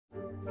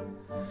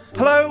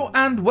Hello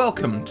and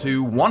welcome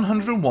to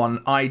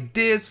 101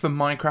 Ideas for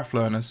Minecraft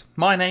Learners.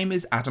 My name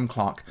is Adam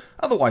Clark,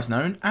 otherwise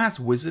known as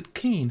Wizard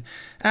Keen,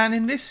 and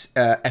in this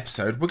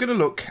episode we're going to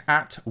look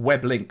at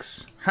web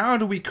links. How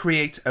do we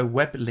create a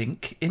web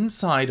link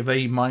inside of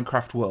a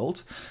Minecraft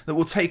world that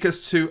will take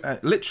us to,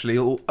 literally,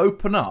 it'll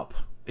open up,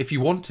 if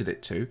you wanted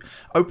it to,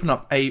 open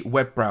up a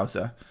web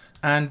browser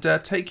and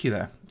take you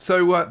there.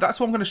 So that's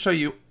what I'm going to show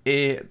you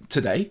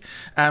today,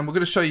 and we're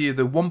going to show you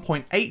the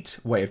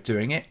 1.8 way of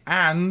doing it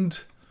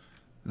and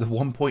the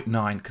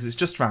 1.9 because it's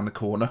just around the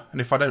corner.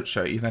 And if I don't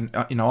show you, then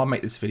I'll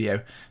make this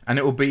video and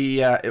it will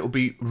be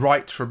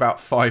right for about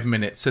 5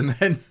 minutes, and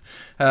then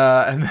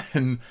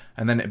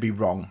it'll be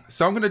wrong.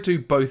 So I'm going to do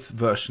both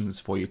versions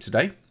for you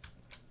today.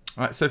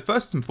 All right. So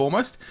first and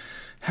foremost,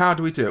 how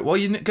do we do it? Well,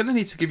 you're going to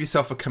need to give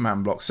yourself a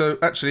command block. So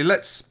actually,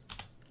 let's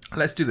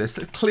do this.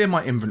 Let's clear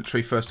my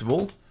inventory first of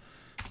all.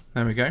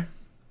 There we go.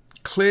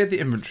 Clear the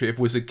inventory of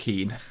Wizard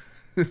Keen.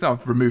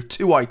 I've removed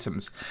 2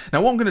 items.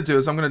 Now what I'm going to do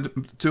is I'm going to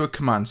do a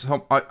command.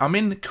 So I'm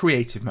in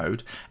creative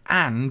mode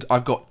and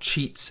I've got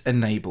cheats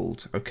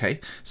enabled. Okay,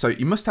 so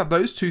you must have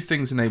those 2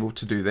 things enabled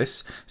to do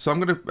this. So I'm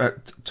going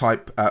to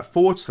type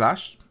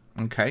 /.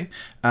 Okay,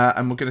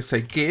 and we're going to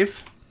say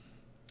give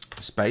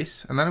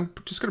space, and then I'm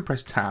just going to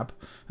press tab.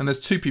 And there's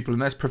 2 people,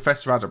 and there's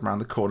Professor Adam around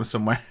the corner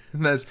somewhere,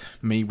 and there's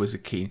me,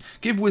 Wizard Keen.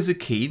 Give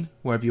Wizard Keen,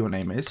 wherever your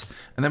name is,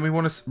 and then we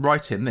want to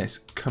write in this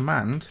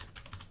command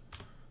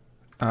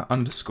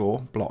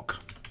 _ block.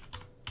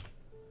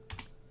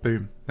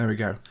 Boom, there we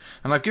go.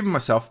 And I've given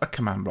myself a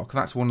command block.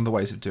 That's one of the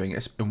ways of doing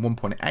it in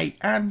 1.8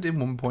 and in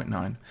 1.9.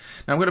 Now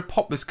I'm going to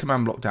pop this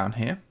command block down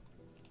here.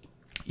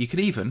 You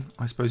could even,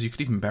 I suppose you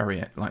could even bury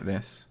it like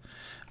this.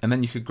 And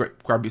then you could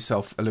grab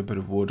yourself a little bit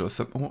of wood or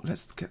something. Oh,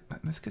 let's get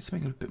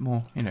something a bit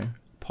more,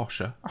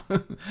 posher.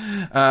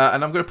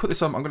 And I'm going to put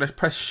this on. I'm going to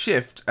press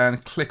shift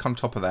and click on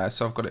top of there.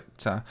 So I've got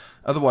it.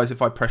 Otherwise,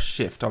 if I press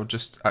shift, I'll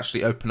just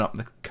actually open up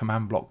the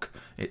command block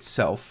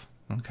itself.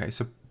 Okay,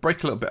 so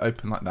break a little bit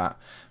open like that.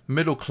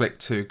 Middle click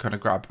to kind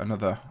of grab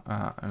another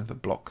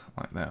block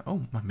like that.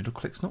 Oh, my middle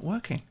click's not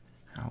working.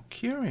 How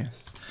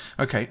curious.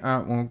 Okay,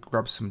 we'll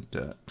grab some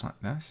dirt like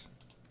this.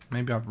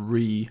 Maybe I've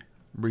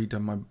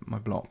redone my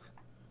block.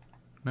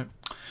 Nope.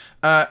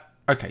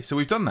 Okay, so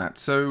we've done that.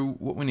 So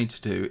what we need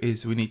to do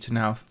is we need to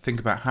now think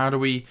about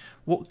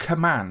what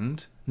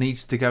command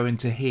needs to go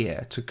into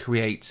here to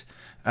create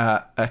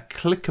a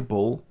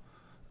clickable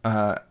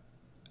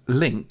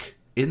link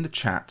in the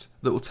chat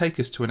that will take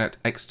us to an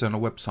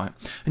external website.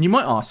 And you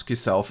might ask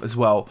yourself as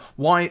well,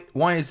 why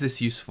is this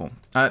useful?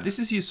 This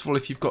is useful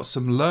if you've got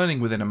some learning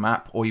within a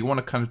map, or you want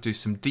to kind of do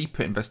some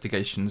deeper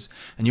investigations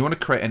and you want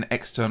to create an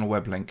external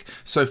web link.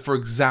 So for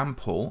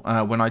example,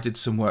 when I did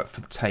some work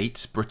for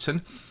Tate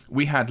Britain,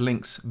 we had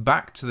links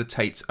back to the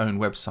Tate's own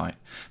website.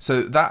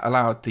 So that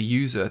allowed the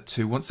user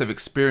to, once they've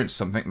experienced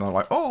something, they're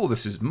like, oh,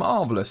 this is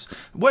marvelous.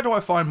 Where do I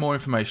find more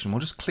information?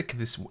 Well, just click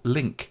this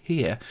link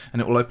here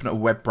and it will open up a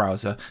web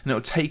browser and it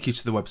will take you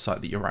to the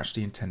website that you're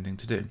actually intending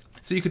to do.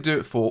 So you could do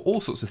it for all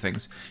sorts of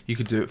things. You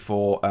could do it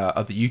for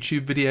other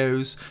YouTube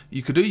videos.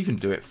 You could even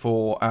do it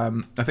for, I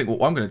think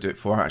what I'm going to do it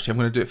for, actually, I'm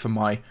going to do it for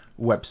my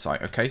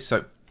website. Okay,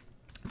 so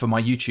for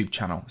my YouTube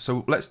channel.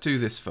 So let's do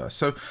this first.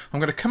 So I'm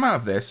going to come out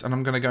of this and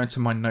I'm going to go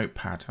into my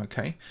notepad.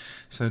 Okay,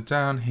 so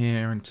down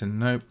here into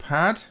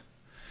notepad,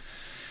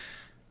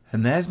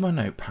 and there's my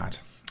notepad,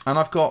 and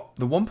I've got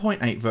the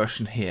 1.8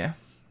 version here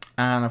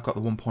and I've got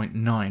the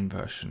 1.9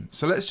 version.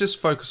 So let's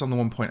just focus on the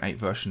 1.8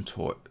 version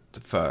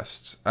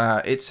first.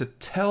 It's a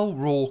tell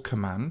raw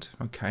command.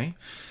 Okay,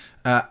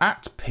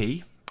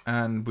 @p,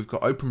 and we've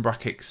got open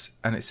brackets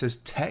and it says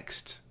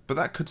text, but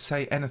that could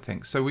say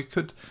anything. So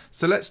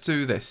let's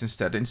do this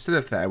instead. Instead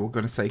of there, we're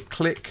going to say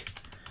click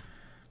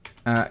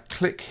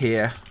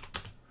here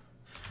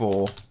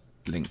for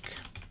link.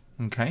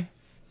 Okay,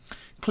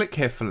 click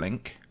here for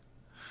link.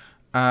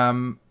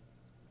 And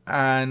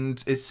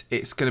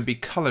it's going to be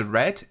colored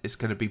red. It's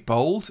going to be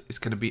bold. It's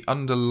going to be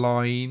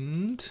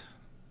underlined.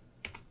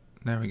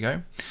 There we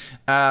go.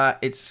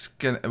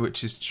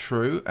 Which is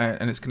true,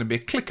 and it's going to be a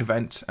click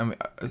event, and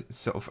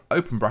sort of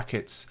open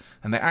brackets,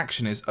 and the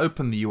action is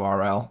open the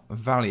URL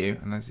value,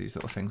 and there's these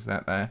little things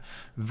there,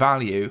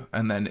 value,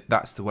 and then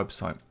that's the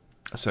website.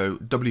 So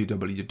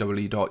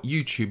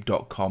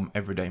www.youtube.com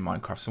everyday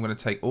Minecraft. So I'm going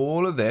to take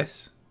all of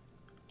this,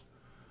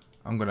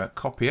 I'm going to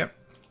copy it,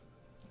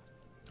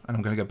 and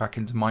I'm going to go back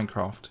into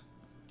Minecraft.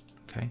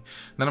 Okay.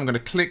 Then I'm going to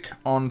click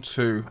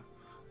onto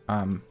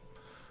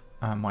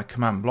my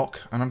command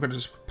block, and I'm going to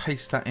just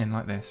paste that in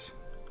like this,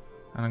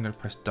 and I'm going to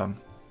press done.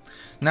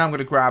 Now I'm going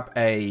to grab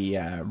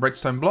a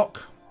redstone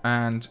block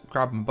and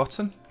grab my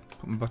button,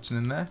 put my button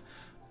in there,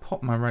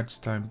 pop my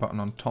redstone button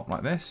on top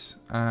like this,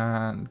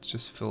 and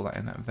just fill that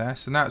in over there.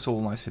 So now it's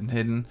all nice and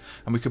hidden,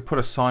 and we could put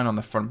a sign on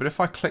the front, but if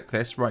I click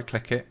this, right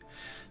click it,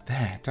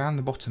 there, down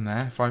the bottom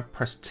there, if I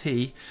press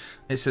T,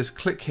 it says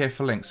click here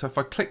for links. So if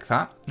I click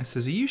that, it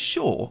says, are you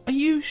sure? Are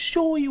you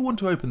sure you want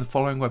to open the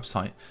following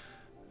website?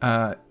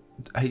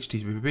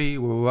 HTTP,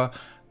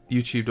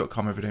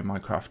 youtube.com everyday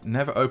Minecraft.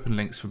 Never open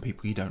links from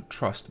people you don't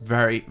trust.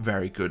 Very,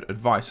 very good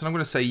advice. And I'm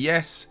going to say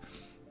yes.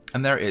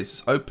 And there it is.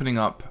 It's opening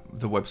up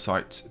the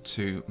website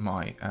to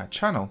my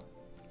channel.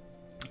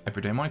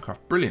 Everyday Minecraft.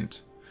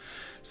 Brilliant.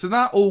 So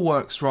that all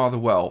works rather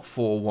well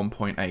for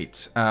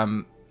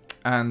 1.8.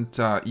 And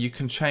you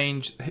can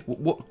change,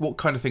 what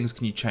kind of things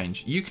can you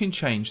change? You can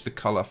change the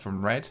color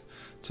from red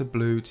to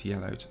blue to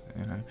yellow,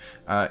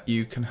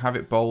 you can have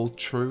it bold,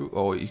 true,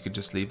 or you could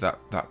just leave that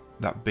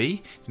be.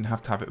 You don't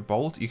have to have it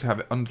bold. You can have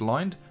it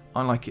underlined.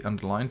 I like it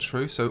underlined,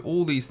 true. So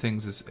all these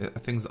things are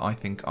things that I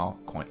think are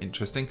quite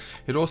interesting.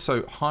 It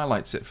also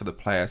highlights it for the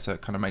player, so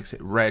it kind of makes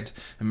it red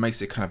and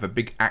makes it kind of a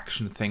big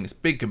action thing. It's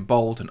big and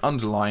bold and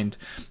underlined.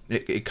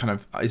 It kind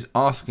of is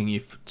asking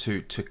you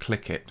to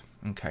click it.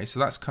 Okay, so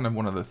that's kind of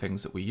one of the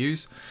things that we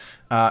use.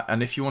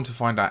 And if you want to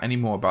find out any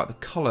more about the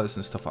colors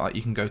and stuff like that,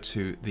 you can go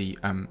to the,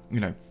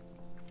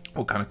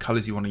 what kind of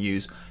colors you want to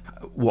use,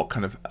 what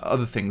kind of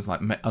other things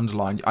like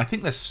underline. I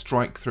think there's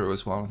strike through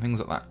as well and things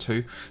like that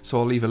too. So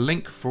I'll leave a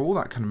link for all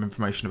that kind of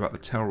information about the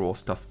Terror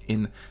stuff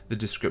in the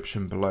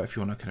description below if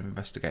you want to kind of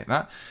investigate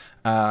that.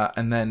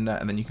 And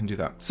then you can do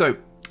that. So,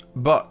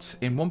 but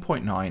in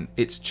 1.9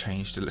 it's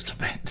changed a little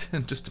bit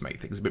just to make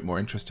things a bit more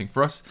interesting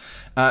for us.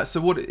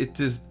 So what it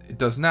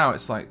does now,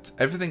 it's like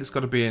everything's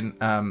got to be in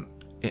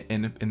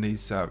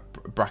these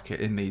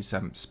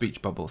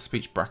speech bubbles,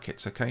 speech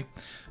brackets. Okay,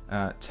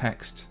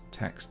 text.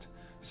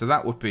 So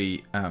that would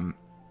be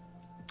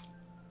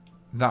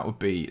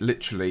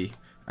literally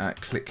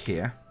click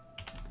here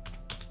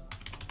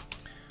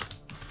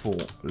for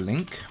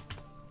link.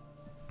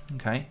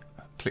 Okay,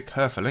 click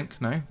here for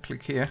link. No,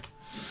 click here.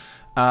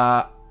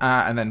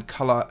 And then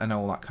color and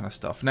all that kind of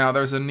stuff. Now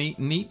there's a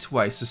neat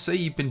way. So say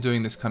you've been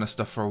doing this kind of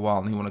stuff for a while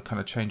and you want to kind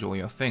of change all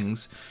your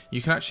things.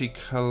 You can actually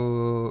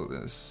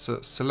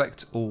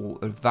select all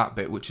of that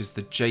bit, which is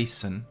the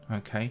JSON.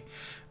 Okay,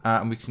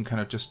 and we can kind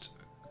of just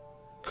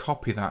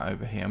copy that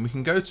over here, and we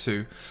can go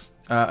to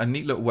a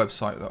neat little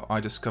website that I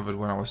discovered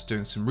when I was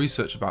doing some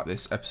research about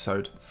this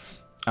episode,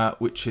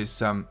 which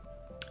is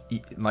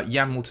like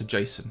YAML to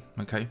JSON.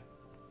 Okay.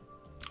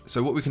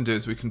 So what we can do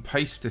is we can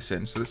paste this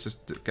in. So let's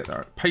just get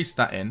that, paste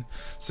that in.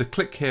 So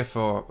click here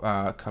for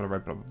color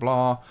red, blah, blah,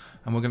 blah.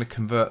 And we're going to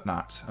convert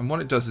that. And what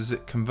it does is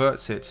it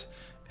converts it.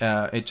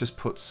 It just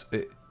puts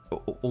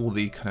all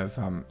the kind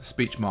of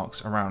speech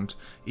marks around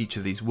each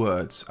of these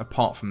words,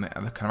 apart from the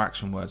kind of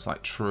action words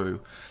like true,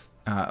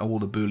 all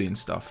the Boolean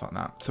stuff like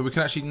that. So we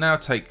can actually now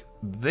take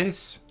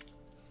this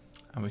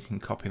and we can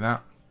copy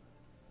that.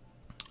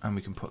 And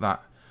we can put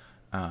that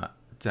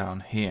down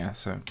here.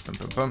 So boom,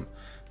 boom, boom.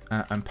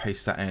 And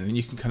paste that in, and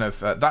you can kind of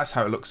that's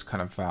how it looks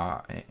kind of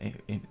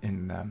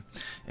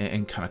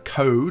in kind of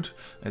code.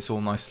 It's all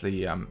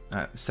nicely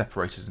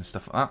separated and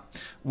stuff like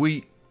that.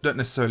 We don't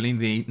necessarily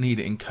need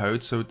it in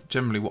code, so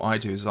generally what I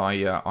do is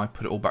I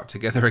put it all back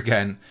together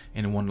again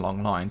in one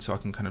long line, so I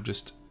can kind of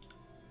just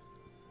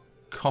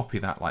copy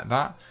that like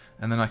that,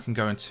 and then I can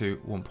go into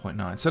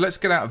 1.9. So let's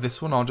get out of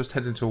this one. I'll just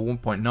head into a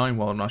 1.9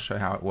 world and I'll show you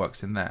how it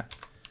works in there.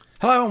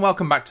 Hello and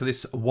welcome back to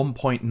this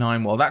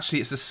 1.9 world. Actually,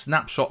 it's a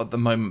snapshot at the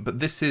moment, but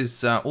this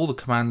is all the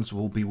commands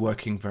will be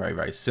working very,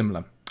 very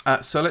similar.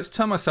 So let's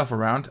turn myself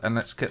around and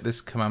let's get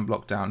this command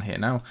block down here.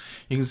 Now,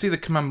 you can see the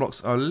command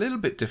blocks are a little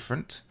bit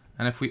different,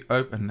 and if we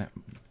open them,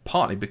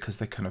 partly because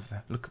they kind of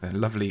look at their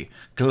lovely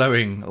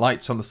glowing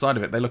lights on the side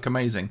of it, they look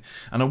amazing.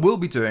 And I will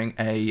be doing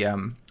a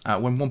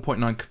when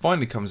 1.9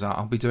 finally comes out,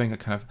 I'll be doing a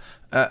kind of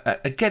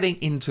a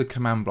getting into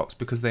command blocks,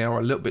 because they are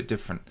a little bit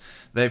different.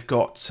 They've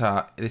got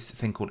this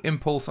thing called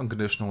impulse,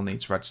 unconditional,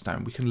 needs,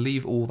 redstone. We can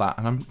leave all that,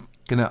 and I'm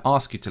going to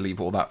ask you to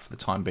leave all that for the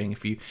time being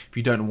if you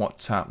don't know what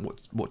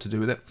to do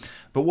with it.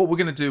 But what we're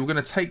going to do, we're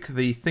going to take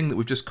the thing that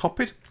we've just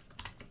copied,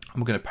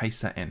 and we're going to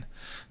paste that in.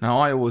 Now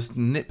I always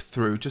nip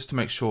through just to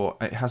make sure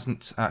it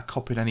hasn't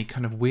copied any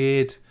kind of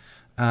weird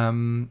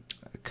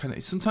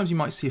sometimes you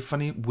might see a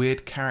funny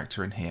weird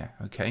character in here,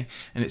 okay,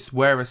 and it's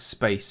where a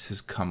space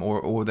has come,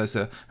 or there's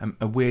a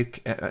weird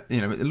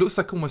it looks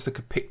like almost like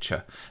a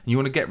picture, and you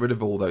want to get rid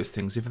of all those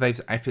things if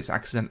it's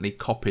accidentally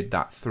copied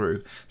that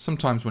through.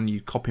 Sometimes when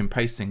you copy and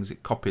paste things,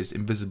 it copies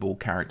invisible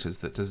characters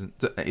that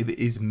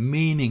is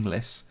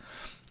meaningless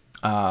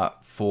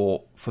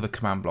for the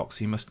command block,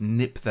 so you must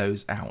nip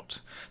those out.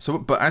 So,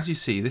 but as you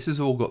see, this has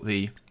all got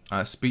the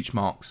speech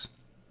marks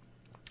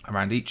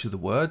around each of the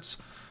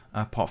words,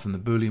 apart from the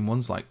Boolean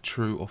ones like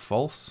true or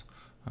false.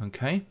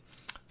 Okay,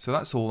 so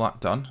that's all that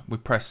done. We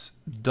press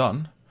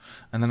done,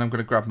 and then I'm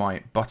going to grab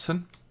my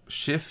button,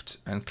 shift,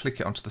 and click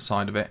it onto the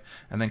side of it,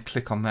 and then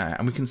click on there,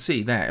 and we can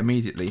see there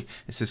immediately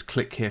it says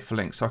click here for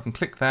links. So I can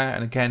click there,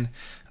 and again,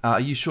 are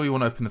you sure you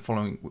want to open the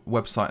following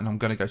website? And I'm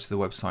going to go to the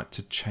website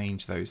to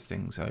change those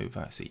things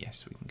over. So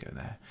yes, we can go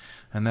there,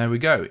 and there we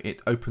go.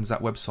 It opens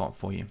that website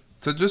for you.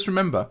 So just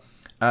remember,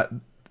 opening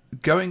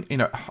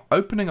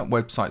up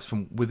websites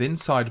from within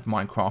inside of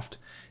Minecraft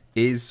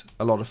is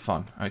a lot of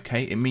fun.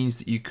 Okay, it means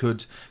that you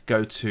could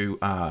go to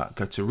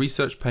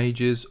research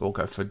pages or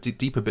go for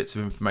deeper bits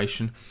of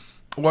information.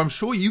 Or I'm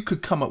sure you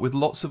could come up with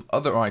lots of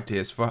other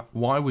ideas for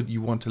why would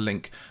you want to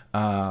link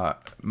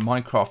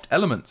Minecraft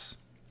elements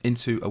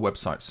into a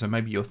website. So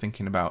maybe you're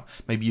thinking about,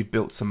 maybe you've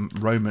built some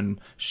Roman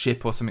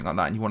ship or something like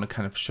that and you want to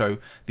kind of show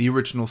the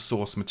original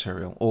source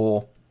material,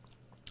 or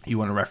you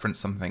want to reference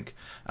something.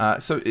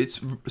 So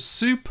it's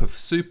super,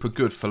 super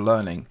good for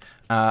learning.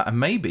 And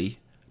maybe,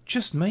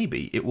 just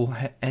maybe, it will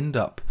end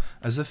up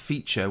as a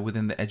feature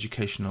within the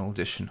educational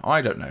edition.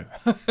 I don't know.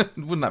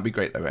 Wouldn't that be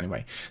great though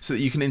anyway? So that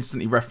you can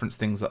instantly reference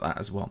things like that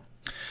as well.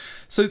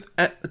 So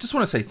I just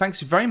want to say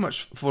thanks very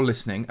much for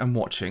listening and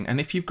watching. And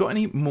if you've got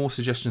any more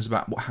suggestions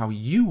about how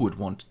you would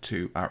want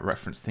to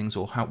reference things,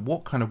 or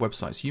what kind of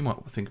websites you might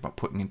think about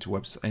putting into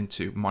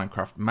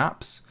Minecraft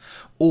maps,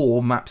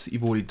 or maps that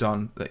you've already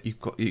done that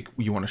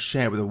you want to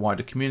share with a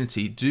wider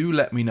community, do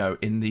let me know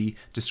in the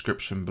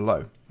description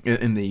below,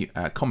 in the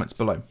comments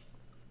below.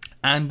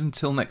 And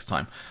until next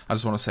time, I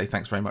just want to say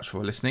thanks very much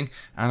for listening,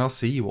 and I'll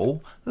see you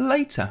all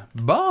later.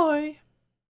 Bye!